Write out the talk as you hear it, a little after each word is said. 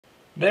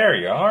There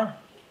you are.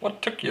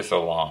 What took you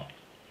so long?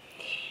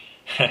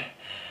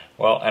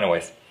 Well,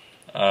 anyways,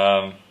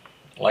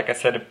 like I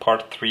said in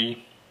part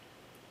 3,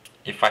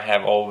 if I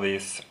have all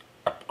these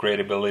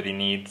upgradability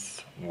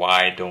needs,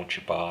 why don't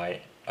you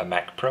buy a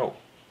Mac Pro?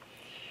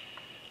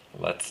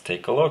 Let's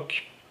take a look.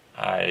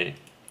 I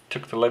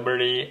took the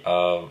liberty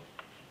of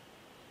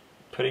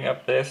putting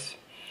up this.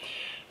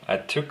 I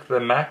took the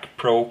Mac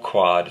Pro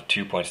Quad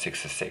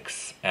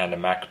 2.66 and the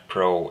Mac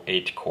Pro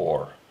 8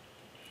 core,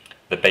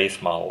 the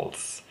base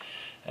models,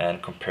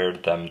 and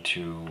compared them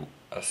to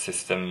a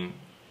system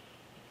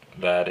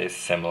that is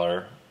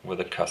similar with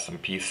a custom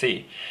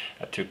PC.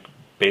 I took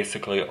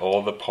basically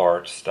all the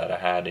parts that I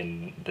had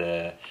in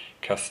the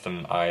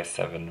custom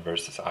i7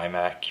 versus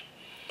iMac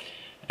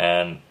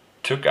and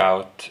took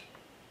out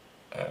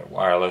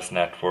wireless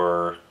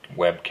network,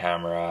 web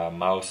camera,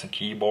 mouse and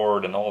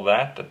keyboard and all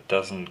that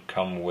doesn't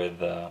come with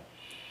the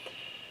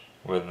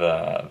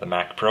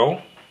Mac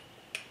Pro.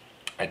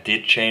 I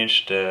did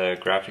change the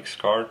graphics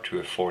card to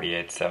a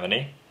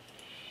 4870.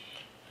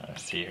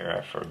 See here,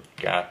 I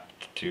forgot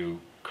to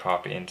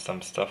copy in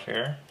some stuff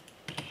here.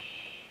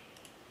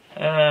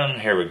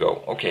 And here we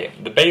go. Okay,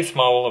 the base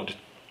model of the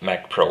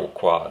Mac Pro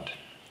Quad.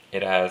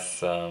 It has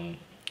Intel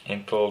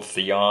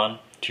Xeon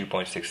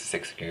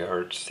 2.66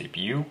 GHz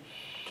CPU,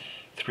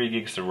 3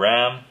 gigs of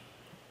RAM,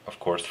 of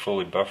course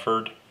fully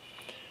buffered,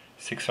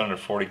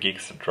 640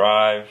 gigs of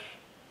drive.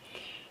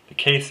 The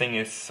casing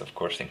is of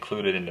course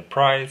included in the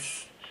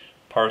price.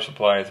 Power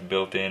supply is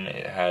built in.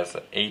 It has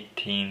an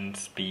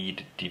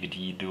 18-speed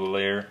DVD dual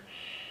layer,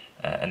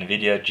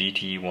 NVIDIA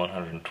GT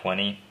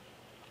 120,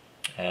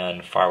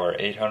 and FireWire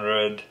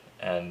 800,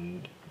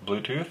 and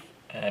Bluetooth,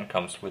 and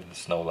comes with the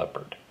Snow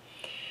Leopard.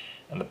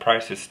 And the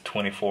price is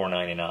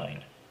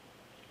 $24.99.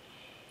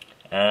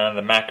 And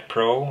the Mac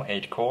Pro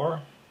 8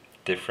 core,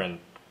 different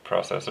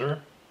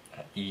processor,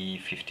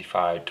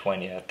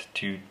 E5520 at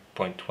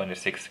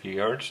 2.26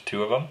 GHz,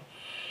 2 of them.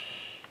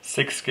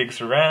 6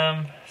 gigs of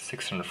RAM,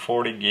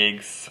 640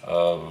 gigs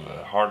of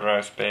hard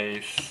drive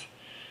space,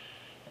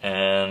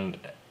 and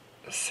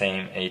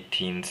same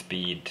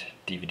 18-speed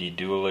DVD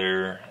dual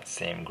layer,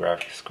 same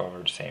graphics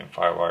card, same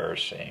FireWire,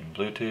 same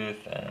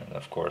Bluetooth, and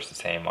of course the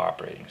same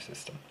operating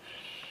system.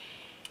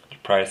 The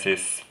price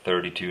is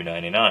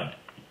 $32.99.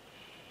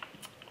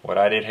 What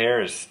I did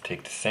here is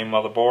take the same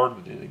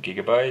motherboard, the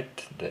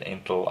Gigabyte, the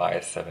Intel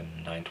i7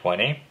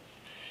 920,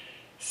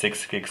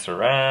 6 gigs of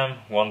RAM,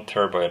 1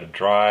 terabyte of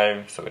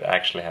drive, so it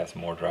actually has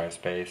more drive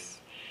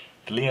space.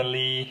 The Lian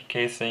Li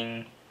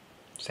casing,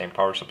 same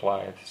power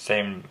supply,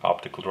 same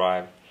optical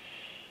drive,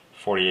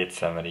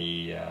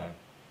 4870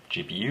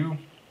 GPU,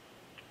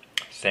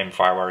 same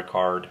FireWire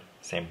card,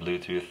 same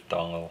Bluetooth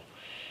dongle,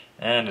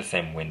 and the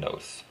same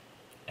Windows.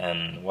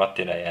 And what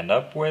did I end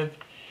up with?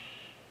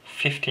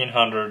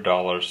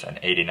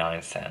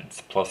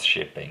 $1,500.89 plus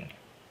shipping.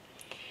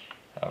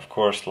 Of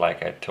course,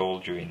 like I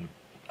told you in,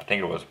 I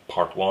think it was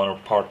part 1 or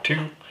part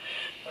 2,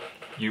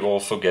 you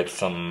also get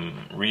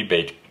some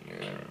rebate,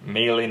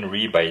 mail-in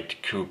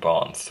rebate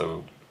coupons.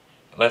 So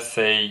let's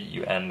say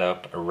you end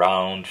up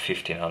around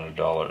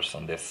 $1,500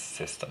 on this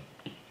system.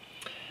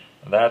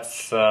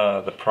 That's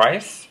the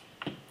price.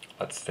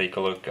 Let's take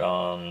a look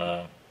on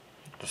the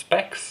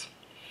specs.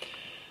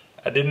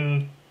 I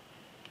didn't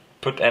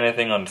put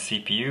anything on the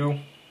CPU,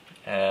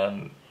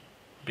 and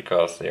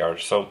because they are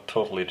so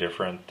totally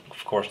different.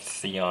 Of course,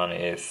 Xeon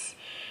is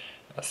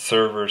a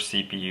server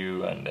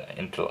CPU and the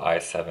Intel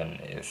i7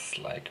 is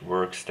like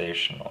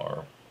workstation,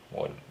 or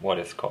what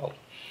it's called.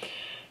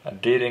 I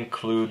did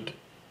include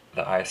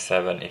the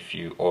i7 if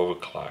you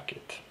overclock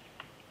it.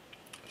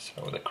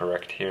 So the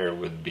correct here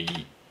would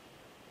be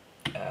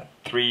at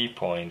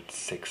 3.6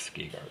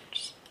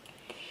 gigahertz.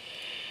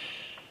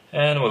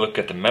 And we'll look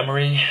at the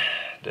memory.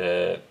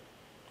 The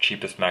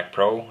cheapest Mac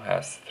Pro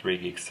has 3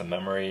 gigs of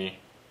memory.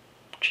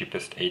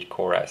 Cheapest 8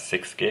 core has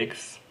 6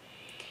 gigs.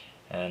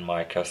 And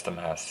my custom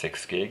has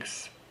 6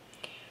 gigs.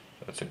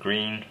 So it's a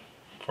green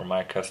for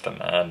my custom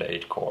and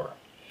 8 core.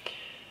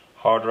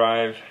 Hard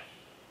drive.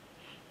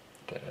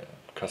 The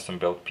custom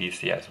built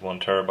PC has 1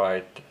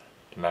 terabyte.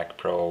 The Mac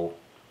Pro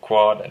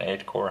Quad and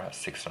 8 core has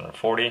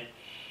 640.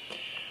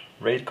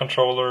 RAID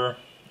controller,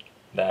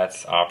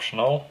 that's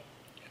optional.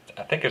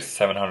 I think it's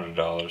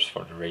 $700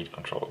 for the RAID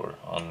controller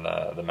on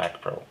the Mac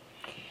Pro.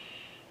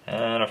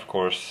 And of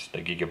course the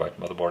Gigabyte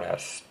motherboard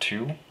has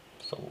 2,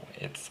 so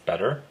it's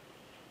better.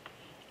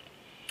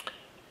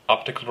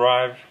 Optical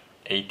drive,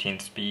 18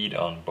 speed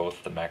on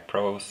both the Mac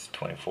Pros,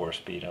 24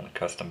 speed on the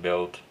custom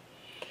build.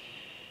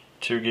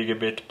 2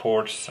 gigabit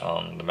ports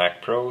on the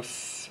Mac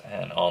Pros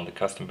and on the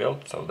custom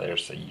build, so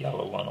there's a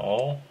yellow one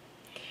all.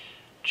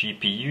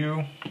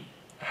 GPU,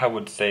 I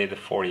would say the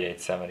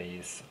 4870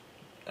 is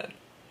a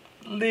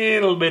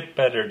little bit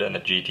better than the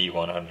GT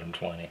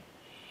 120.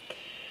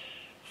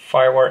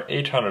 FireWire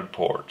 800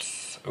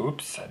 ports.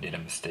 Oops, I did a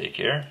mistake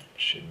here.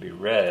 Should be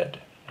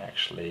red.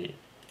 Actually,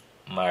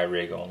 my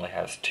rig only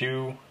has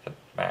 2, the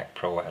Mac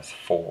Pro has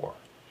 4.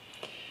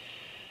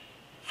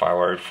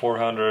 FireWire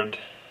 400,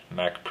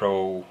 Mac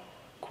Pro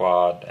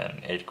Quad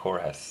and 8 core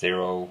has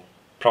 0.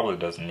 probably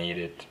doesn't need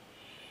it.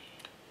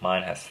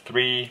 Mine has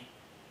 3,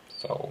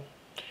 so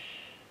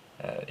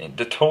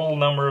the total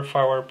number of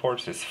firewire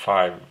ports is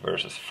 5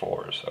 versus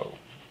 4, so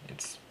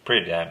it's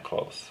pretty damn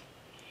close.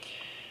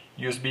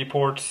 USB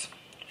ports,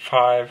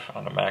 5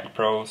 on the Mac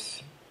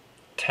Pros,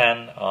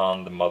 10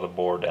 on the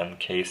motherboard and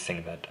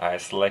casing that I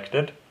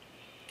selected,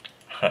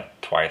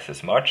 twice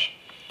as much.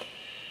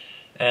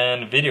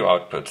 And video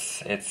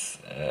outputs, it's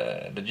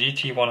the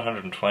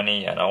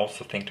GT120, and I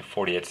also think the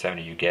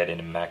 4870 you get in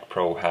the Mac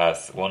Pro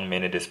has 1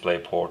 mini display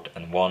port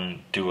and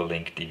 1 dual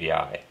link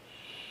DVI.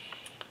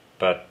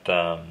 But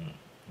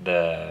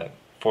the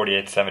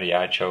 4870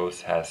 I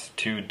chose has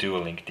 2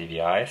 dual link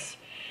DVIs,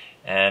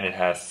 and it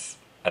has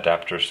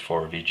adapters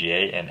for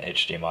VGA and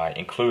HDMI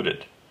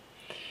included.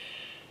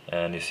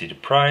 And you see the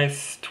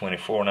price,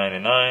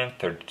 $24.99,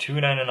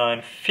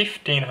 $32.99,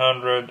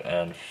 $1,500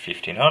 and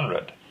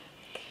 $1,500.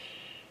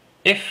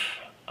 If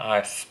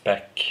I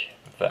spec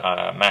the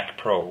Mac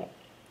Pro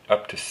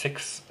up to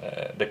 6,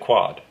 the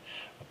quad,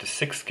 up to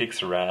 6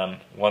 gigs of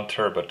RAM, 1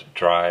 terabyte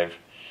drive,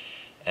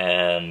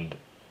 and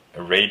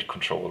a RAID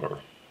controller,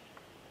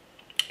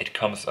 it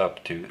comes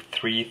up to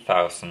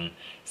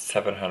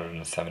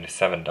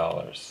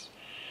 $3,777.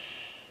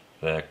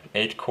 The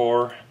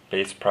 8-core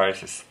base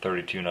price is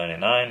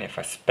 $32.99. If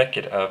I spec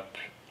it up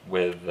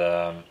with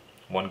 1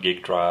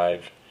 gig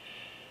drive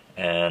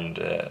and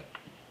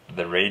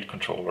the RAID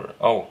controller,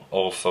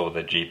 also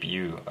the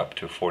GPU up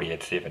to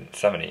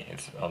 4870,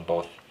 it's on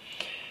both,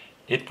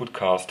 it would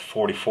cost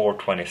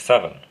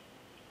 $44.27.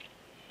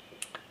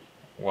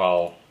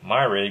 While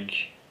my rig,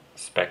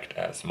 spec'd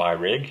as my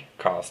rig,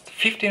 cost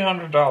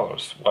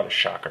 $1,500. What a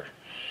shocker.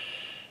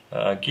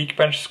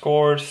 Geekbench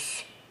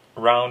scores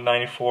around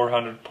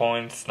 9,400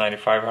 points,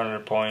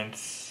 9,500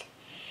 points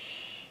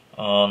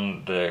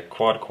on the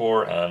quad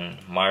core and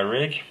my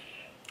rig.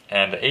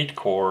 And the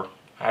 8-core,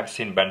 I've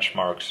seen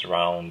benchmarks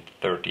around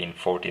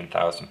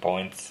 14,000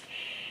 points.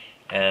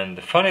 And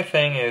the funny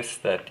thing is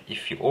that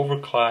if you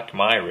overclock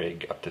my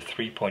rig up to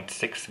 3.6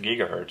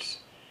 gigahertz,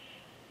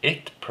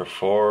 it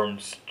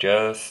performs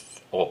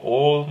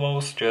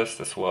almost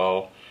just as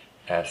well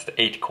as the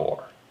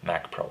 8-core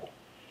Mac Pro.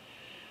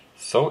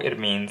 So it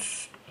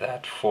means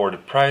that for the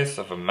price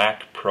of a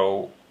Mac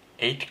Pro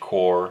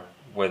 8-core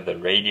with the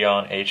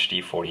Radeon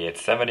HD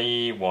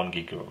 4870, 1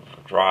 gig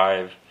of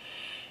drive,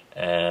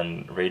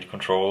 and RAID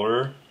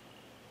controller,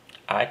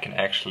 I can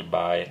actually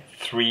buy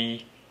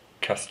 3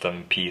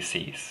 custom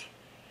PCs,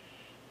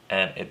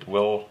 and it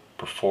will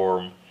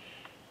perform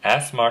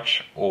as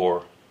much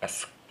or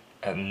as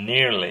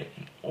nearly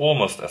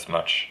almost as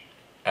much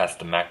as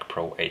the Mac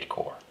Pro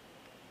 8-core.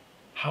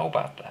 How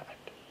about that?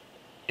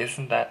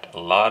 Isn't that a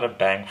lot of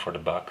bang for the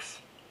bucks?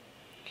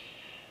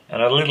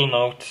 And a little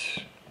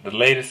note, the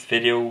latest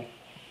video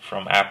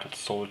from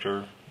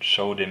Applesoldiers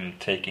showed him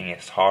taking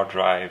his hard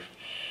drive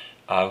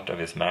out of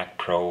his Mac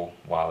Pro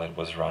while it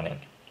was running.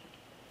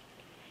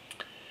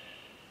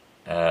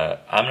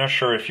 I'm not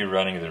sure if you're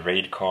running the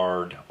RAID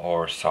card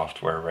or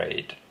software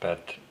RAID,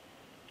 but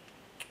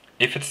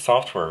if it's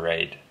software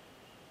RAID,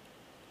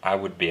 I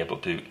would be able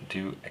to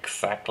do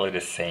exactly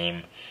the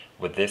same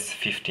with this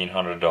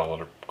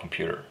 $1,500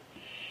 computer.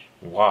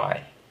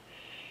 Why?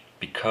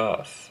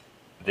 Because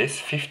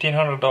this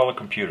 $1,500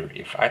 computer,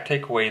 if I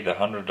take away the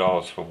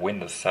 $100 for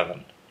Windows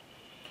 7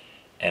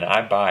 and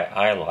I buy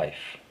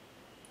iLife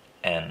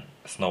and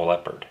Snow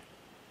Leopard,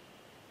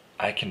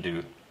 I can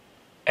do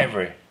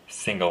every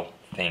single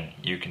thing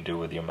you can do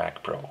with your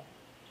Mac Pro.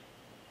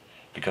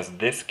 Because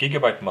this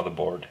Gigabyte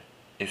motherboard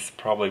is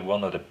probably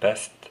one of the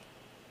best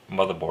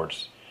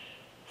motherboards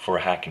for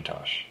a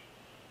Hackintosh.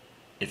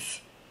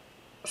 It's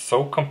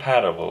so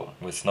compatible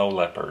with Snow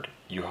Leopard,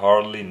 you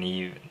hardly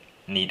need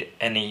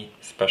any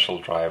special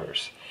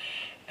drivers.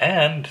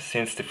 And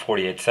since the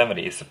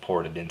 4870 is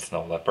supported in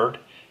Snow Leopard,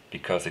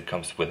 because it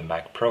comes with a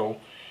Mac Pro,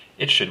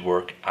 it should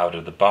work out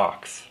of the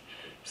box.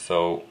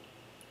 So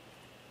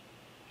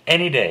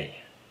any day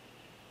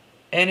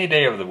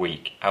of the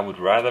week, I would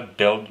rather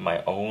build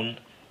my own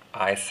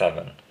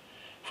i7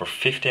 for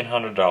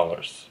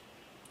 $1,500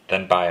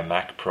 than buy a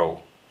Mac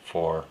Pro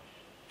for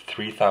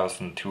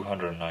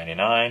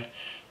 $3,299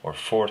 or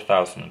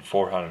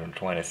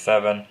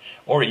 $4,427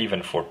 or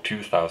even for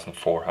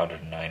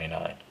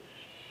 $2,499.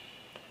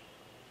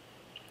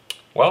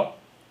 Well,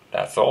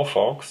 that's all,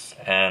 folks,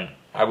 and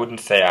I wouldn't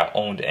say I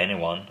owned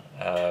anyone.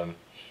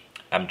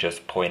 I'm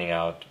just pointing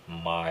out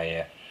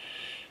my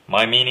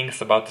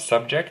meanings about the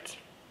subject,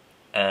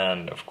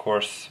 and of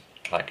course,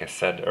 like I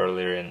said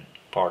earlier in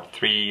part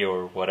 3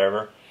 or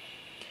whatever,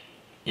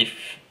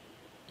 if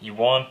you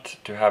want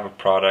to have a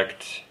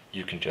product,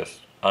 you can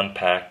just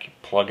unpack,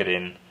 plug it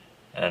in,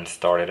 and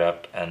start it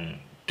up and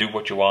do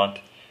what you want.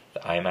 The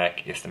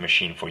iMac is the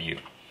machine for you.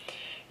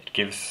 It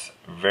gives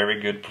very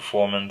good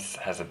performance,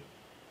 has a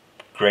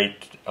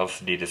great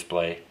LCD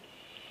display,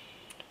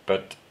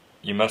 but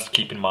you must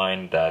keep in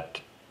mind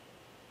that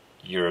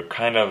you're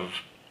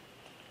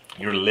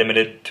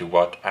limited to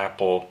what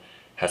Apple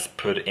has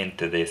put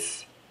into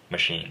this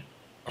machine.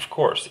 Of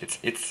course,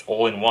 it's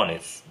all in one.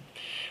 It's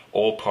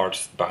all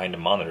parts behind the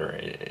monitor.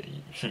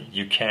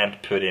 You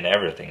can't put in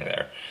everything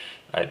there.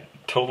 I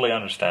totally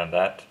understand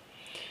that,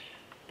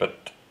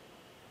 but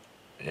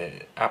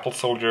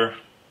Applesoldier,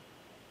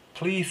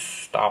 please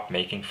stop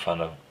making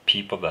fun of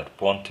people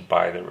that want to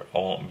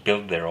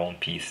build their own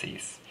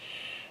PCs.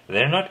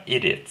 They're not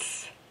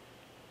idiots.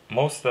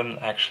 Most of them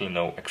actually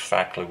know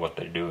exactly what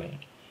they're doing.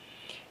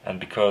 And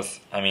because,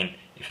 I mean,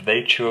 if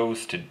they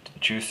choose to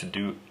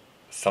do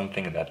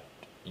something that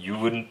you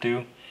wouldn't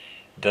do,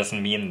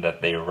 doesn't mean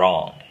that they're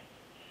wrong.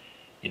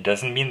 It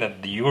doesn't mean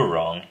that you're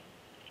wrong,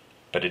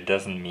 but it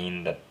doesn't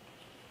mean that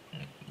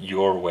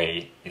your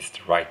way is the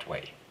right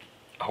way.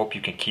 I hope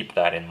you can keep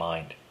that in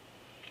mind.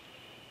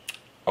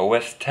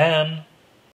 OS 10